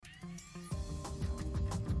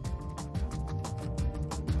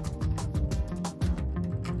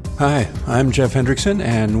Hi, I'm Jeff Hendrickson,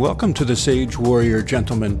 and welcome to the Sage Warrior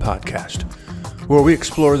Gentleman podcast, where we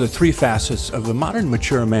explore the three facets of the modern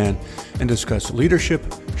mature man and discuss leadership,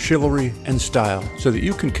 chivalry, and style so that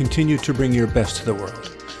you can continue to bring your best to the world.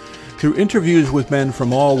 Through interviews with men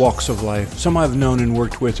from all walks of life, some I've known and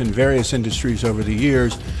worked with in various industries over the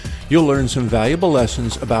years, you'll learn some valuable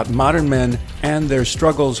lessons about modern men and their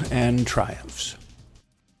struggles and triumphs.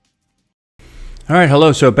 All right,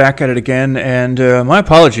 hello. So back at it again, and my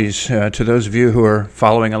apologies to those of you who are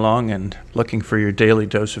following along and looking for your daily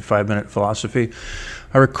dose of 5-minute philosophy.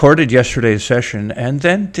 I recorded yesterday's session and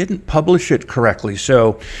then didn't publish it correctly.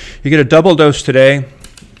 So you get a double dose today, a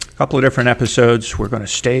couple of different episodes. We're going to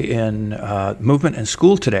stay in movement and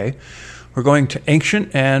school today. We're going to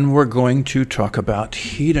ancient, and we're going to talk about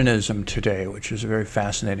hedonism today, which is a very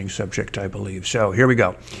fascinating subject, I believe. So here we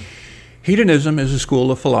go. Hedonism is a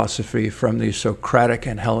school of philosophy from the Socratic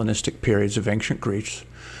and Hellenistic periods of ancient Greece,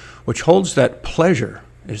 which holds that pleasure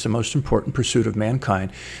is the most important pursuit of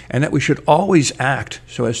mankind, and that we should always act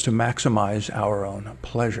so as to maximize our own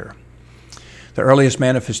pleasure. The earliest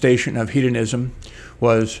manifestation of hedonism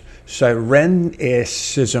was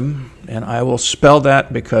Cyrenaicism, and I will spell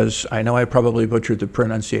that because I know I probably butchered the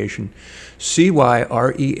pronunciation,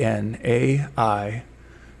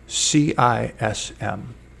 Cyrenaicism.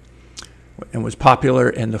 And was popular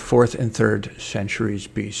in the 4th and 3rd centuries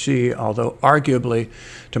BC, although arguably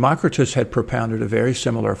Democritus had propounded a very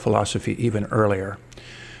similar philosophy even earlier.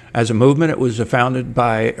 As a movement, it was founded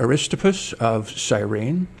by Aristippus of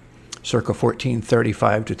Cyrene, circa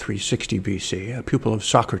 1435 to 360 BC, a pupil of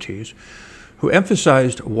Socrates, who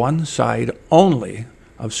emphasized one side only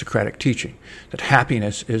of Socratic teaching, that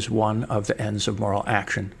happiness is one of the ends of moral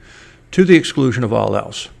action, to the exclusion of all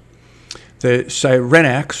else. The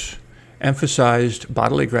Cyrenaics emphasized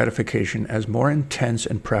bodily gratification as more intense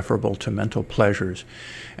and preferable to mental pleasures,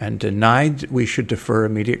 and denied that we should defer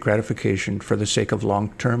immediate gratification for the sake of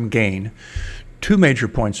long-term gain, two major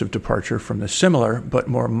points of departure from the similar but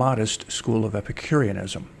more modest school of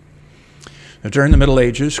Epicureanism. Now, during the Middle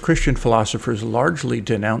Ages, Christian philosophers largely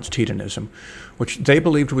denounced hedonism, which they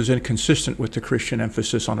believed was inconsistent with the Christian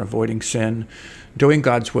emphasis on avoiding sin, doing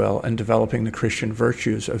God's will, and developing the Christian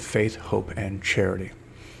virtues of faith, hope, and charity.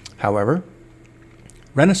 However,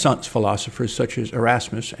 Renaissance philosophers such as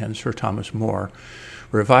Erasmus and Sir Thomas More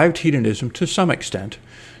revived hedonism to some extent,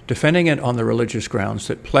 defending it on the religious grounds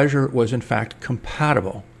that pleasure was in fact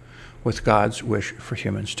compatible with God's wish for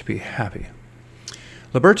humans to be happy.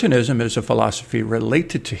 Libertinism is a philosophy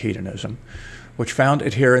related to hedonism, which found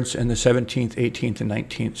adherents in the 17th, 18th, and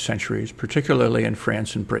 19th centuries, particularly in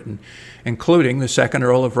France and Britain, including the second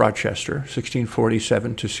Earl of Rochester,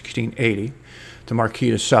 1647 to 1680, the Marquis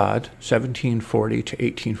de Sade, 1740 to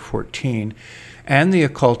 1814, and the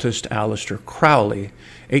occultist Aleister Crowley,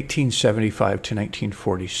 1875 to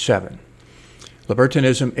 1947.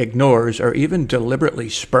 Libertinism ignores or even deliberately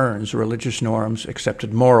spurns religious norms,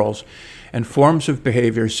 accepted morals, and forms of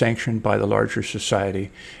behavior sanctioned by the larger society,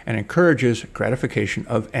 and encourages gratification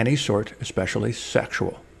of any sort, especially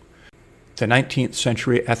sexual. The 19th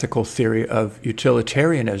century ethical theory of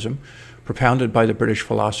utilitarianism, propounded by the British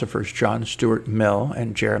philosophers John Stuart Mill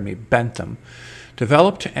and Jeremy Bentham,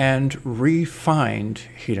 developed and refined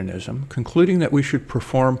hedonism, concluding that we should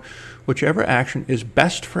perform whichever action is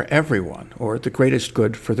best for everyone, or the greatest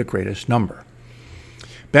good for the greatest number.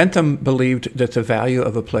 Bentham believed that the value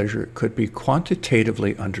of a pleasure could be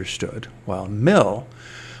quantitatively understood, while Mill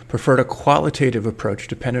preferred a qualitative approach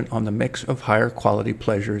dependent on the mix of higher quality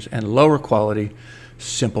pleasures and lower quality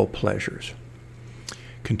simple pleasures.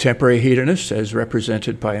 Contemporary hedonists, as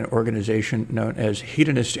represented by an organization known as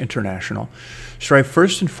Hedonist International, strive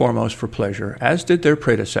first and foremost for pleasure, as did their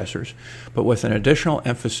predecessors, but with an additional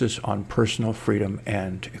emphasis on personal freedom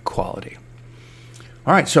and equality.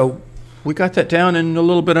 All right, so we got that down in a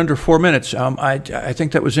little bit under 4 minutes. I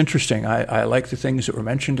think that was interesting. I like the things that were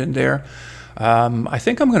mentioned in there. I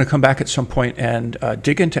think I'm going to come back at some point and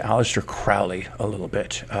dig into Aleister Crowley a little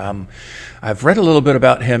bit. I've read a little bit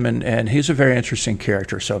about him, and he's a very interesting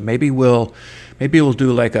character. So maybe we'll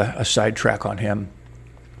do like a sidetrack on him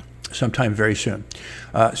sometime very soon.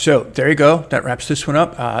 So there you go. That wraps this one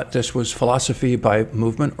up. This was Philosophy by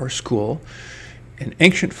Movement or School, an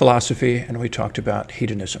ancient philosophy, and we talked about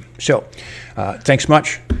hedonism. So thanks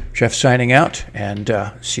much. Jeff signing out, and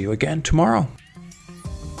see you again tomorrow.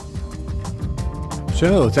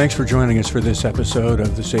 So, thanks for joining us for this episode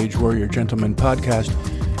of the Sage Warrior Gentleman podcast.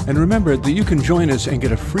 And remember that you can join us and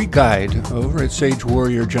get a free guide over at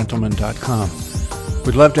sagewarriorgentleman.com.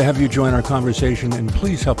 We'd love to have you join our conversation, and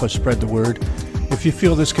please help us spread the word if you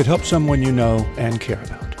feel this could help someone you know and care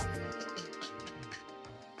about.